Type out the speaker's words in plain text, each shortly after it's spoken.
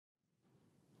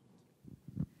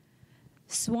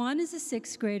Swan is a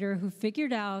sixth grader who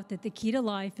figured out that the key to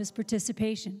life is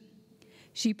participation.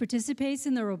 She participates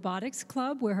in the robotics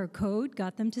club where her code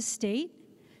got them to state.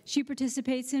 She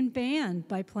participates in band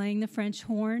by playing the French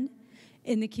horn,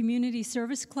 in the community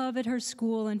service club at her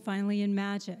school, and finally in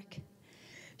magic.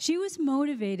 She was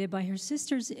motivated by her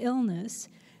sister's illness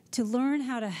to learn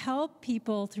how to help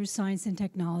people through science and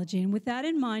technology. And with that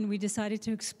in mind, we decided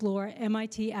to explore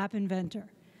MIT App Inventor.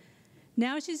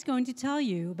 Now she's going to tell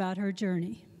you about her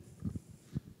journey.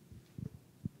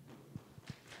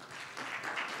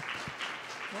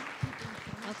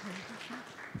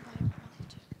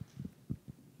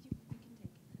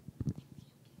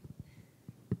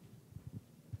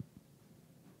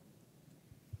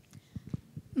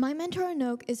 My mentor,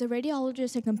 Anouk, is a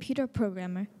radiologist and computer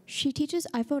programmer. She teaches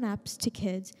iPhone apps to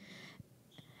kids,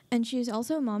 and she is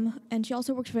also a mom, and she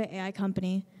also works for an AI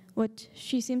company, which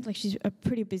she seems like she's a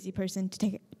pretty busy person to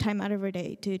take time out of her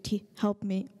day to help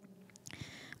me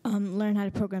learn how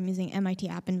to program using MIT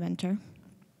App Inventor.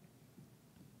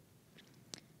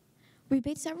 We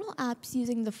made several apps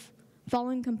using the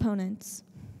following components,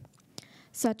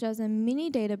 such as a mini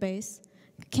database,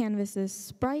 canvases,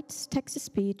 sprites,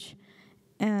 text-to-speech,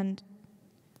 and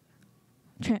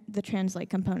the translate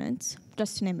components,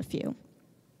 just to name a few.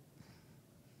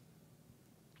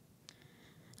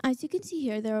 As you can see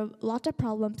here, there are lots of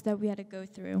problems that we had to go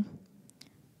through.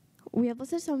 We have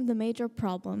listed some of the major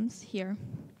problems here.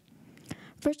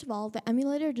 First of all, the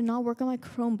emulator did not work on my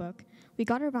Chromebook. We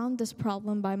got around this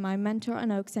problem by my mentor,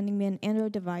 Anouk, sending me an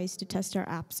Android device to test our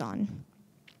apps on.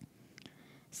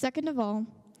 Second of all,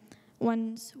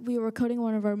 once we were coding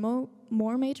one of our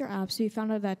more major apps, we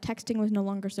found out that texting was no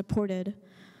longer supported.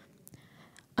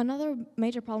 Another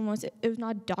major problem was it was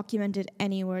not documented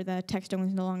anywhere that texting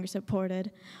was no longer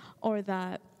supported, or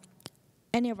that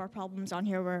any of our problems on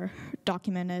here were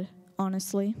documented,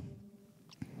 honestly.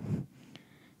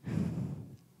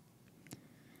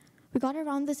 We got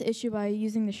around this issue by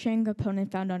using the sharing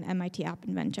component found on MIT App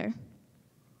Inventor.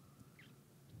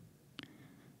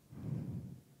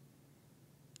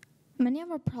 Many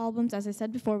of our problems, as I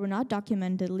said before, were not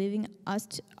documented, leaving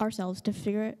us ourselves to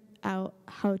figure out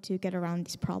how to get around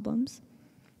these problems.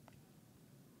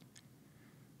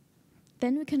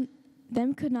 Then we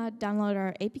could not download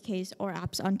our APKs or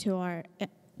apps onto our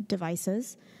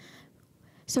devices.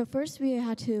 So first we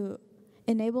had to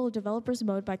enable developers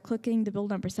mode by clicking the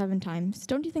build number 7 times.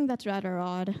 Don't you think that's rather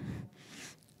odd?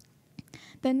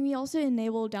 Then we also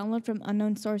enabled download from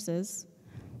unknown sources.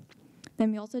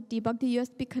 Then we also debugged the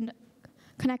USB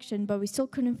connection, but we still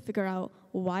couldn't figure out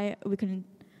why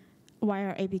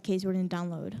our APKs wouldn't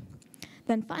download.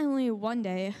 Then finally, one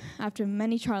day, after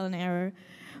many trial and error,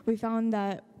 we found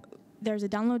that there's a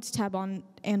downloads tab on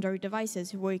Android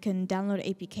devices where you can download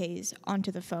APKs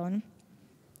onto the phone.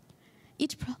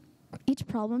 Each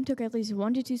problem took at least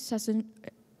 1 to 2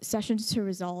 sessions to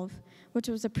resolve, which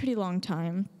was a pretty long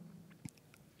time.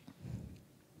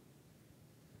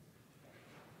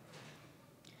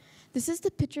 This is a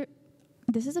picture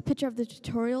of the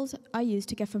tutorials I used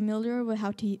to get familiar with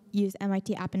how to use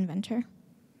MIT App Inventor.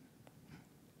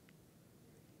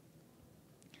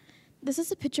 This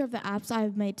is a picture of the apps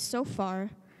I've made so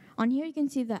far. On here you can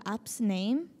see the app's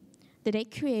name, the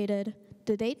date created,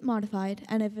 the date modified,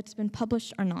 and if it's been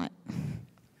published or not.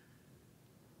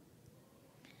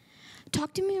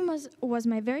 Talk to Me was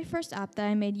my very first app that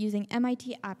I made using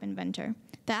MIT App Inventor.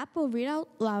 The app will read out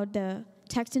loud the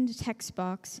text into text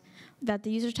box that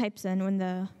the user types in when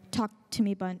the Talk to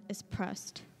Me button is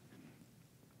pressed.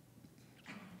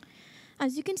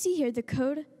 As you can see here, the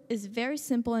code is very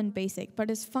simple and basic, but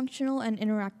is functional and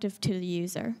interactive to the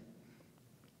user.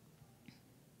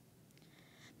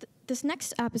 This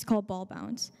next app is called Ball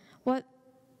Bounce. What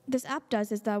this app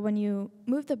does is that when you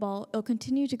move the ball, it'll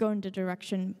continue to go in the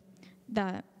direction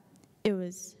that it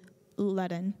was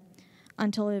led in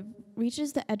until it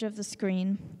reaches the edge of the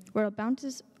screen where it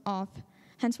bounces off,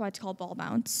 hence why it's called Ball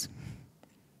Bounce.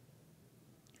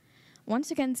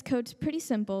 Once again, this code's pretty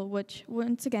simple, which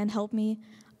once again helped me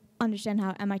understand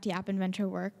how MIT App Inventor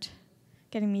worked,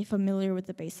 getting me familiar with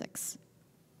the basics.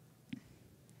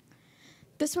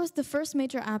 This was the first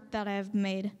major app that I have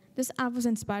made. This app was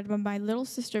inspired by my little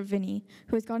sister, Vinny,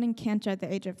 who has gotten cancer at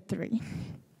the age of 3.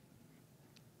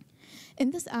 In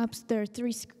this app, there's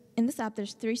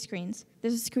 3 screens.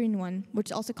 There's a screen 1, which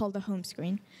is also called the home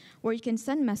screen, where you can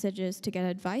send messages to get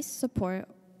advice, support,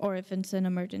 or if it's an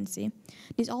emergency.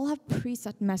 These all have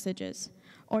preset messages,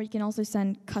 or you can also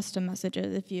send custom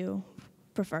messages if you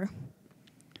prefer.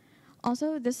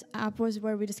 Also, this app was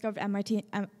where we discovered MIT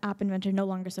App Inventor no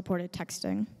longer supported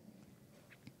texting.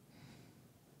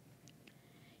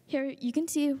 Here, you can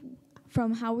see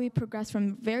from how we progress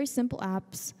from very simple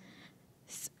apps,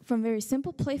 from very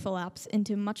simple playful apps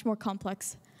into much more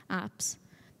complex apps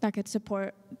that could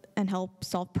support and help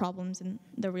solve problems in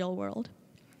the real world.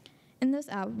 In this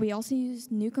app, we also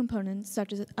use new components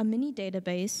such as a mini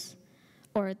database,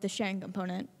 or the sharing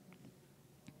component,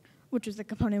 which was the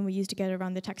component we used to get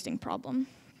around the texting problem.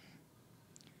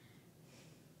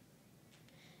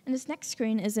 And this next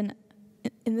screen is in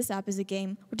this app is a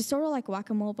game, which is sort of like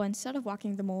whack-a-mole, but instead of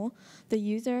whacking the mole, the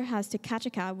user has to catch a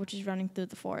cat which is running through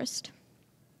the forest.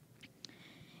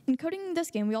 In coding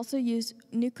this game, we also use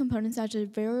new components such as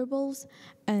variables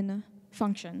and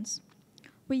functions.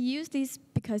 We use these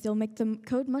because they'll make the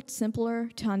code much simpler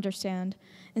to understand.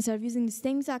 Instead of using the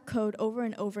same exact code over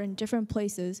and over in different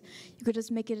places, you could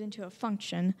just make it into a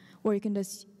function where you can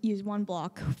just use one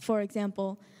block. For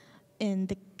example, in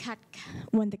the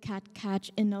when the cat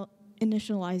catch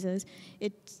initializes,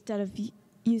 instead of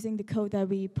using the code that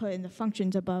we put in the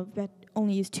functions above, that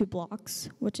only use 2 blocks,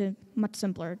 which is much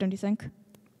simpler, don't you think?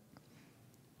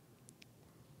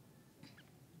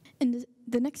 And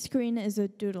the next screen is a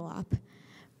doodle app,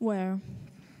 where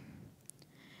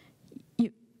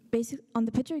you basically, on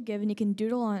the picture given, you can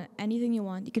doodle on anything you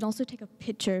want. You can also take a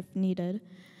picture if needed.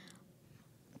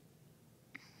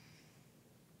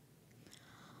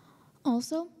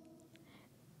 Also,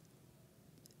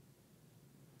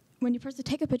 when you press the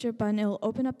take a picture button, it will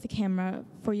open up the camera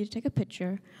for you to take a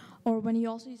picture. Or when you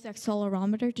also use the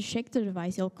accelerometer to shake the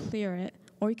device, it'll clear it.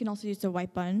 Or you can also use the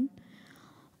white button.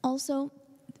 Also,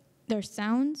 there's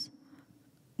sounds,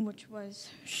 which was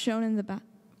shown in the back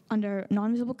under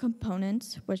non-visible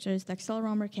components, which is the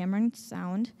accelerometer, camera, and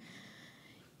sound.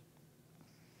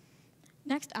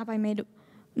 Next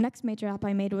major app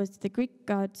I made was the Greek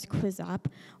gods quiz app,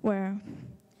 where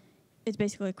it's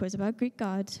basically a quiz about Greek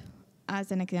gods.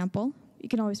 As an example, you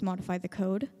can always modify the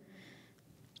code.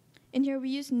 In here, we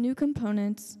use new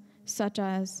components such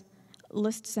as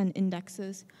lists and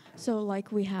indexes. So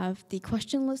like we have the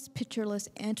question list, picture list,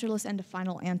 answer list, and the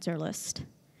final answer list,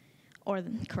 or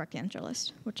the correct answer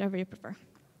list, whichever you prefer.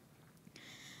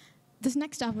 This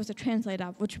next app was a translate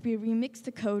app, which we remixed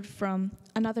the code from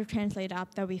another translate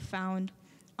app that we found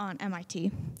on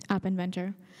MIT, App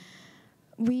Inventor.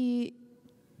 We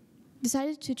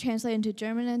decided to translate into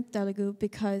German and Telugu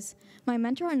because my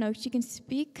mentor, Anouk, she can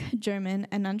speak German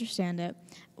and understand it,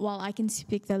 while I can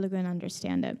speak Telugu and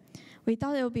understand it. We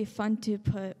thought it would be fun to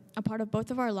put a part of both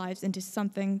of our lives into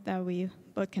something that we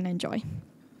both can enjoy.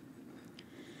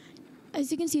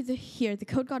 As you can see here, the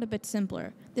code got a bit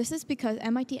simpler. This is because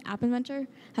MIT App Inventor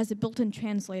has a built-in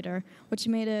translator, which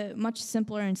made it much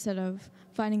simpler instead of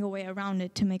finding a way around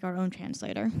it to make our own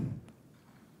translator.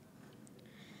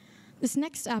 This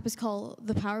next app is called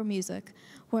The Power of Music,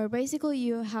 where basically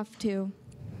you have to...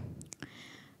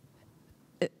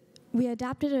 We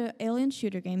adapted an alien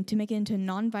shooter game to make it into a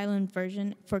non-violent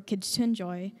version for kids to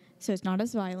enjoy, so it's not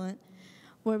as violent,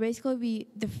 where basically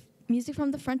the music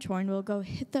from the French horn will go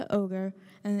hit the ogre,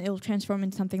 and it will transform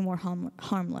into something more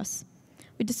harmless.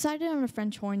 We decided on a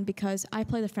French horn because I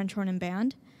play the French horn in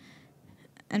band,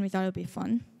 and we thought it would be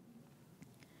fun.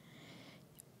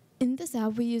 In this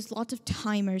app, we use lots of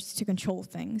timers to control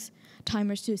things.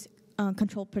 Timers to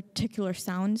control particular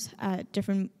sounds at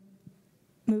different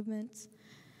movements,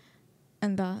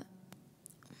 and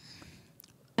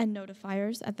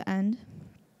notifiers at the end.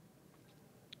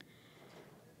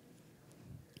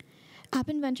 App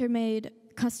Inventor made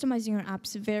customizing your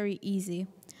apps very easy,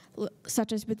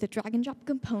 such as with the drag and drop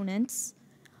components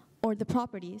or the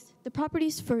properties. The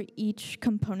properties for each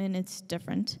component is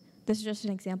different. This is just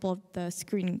an example of the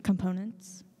screen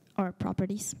components or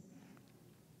properties.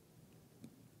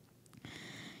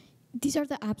 These are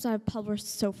the apps I've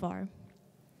published so far.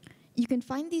 You can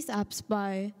find these apps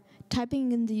by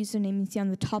typing in the username you see on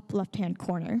the top left-hand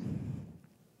corner.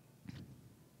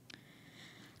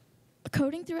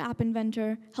 Coding through App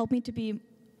Inventor helped me to be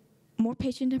more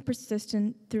patient and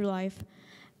persistent through life,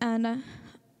 and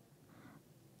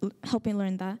helped me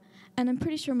learn that. And I'm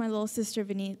pretty sure my little sister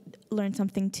Vinny learned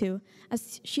something too,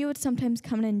 as she would sometimes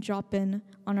come in and drop in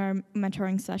on our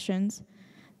mentoring sessions.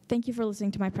 Thank you for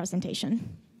listening to my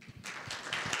presentation.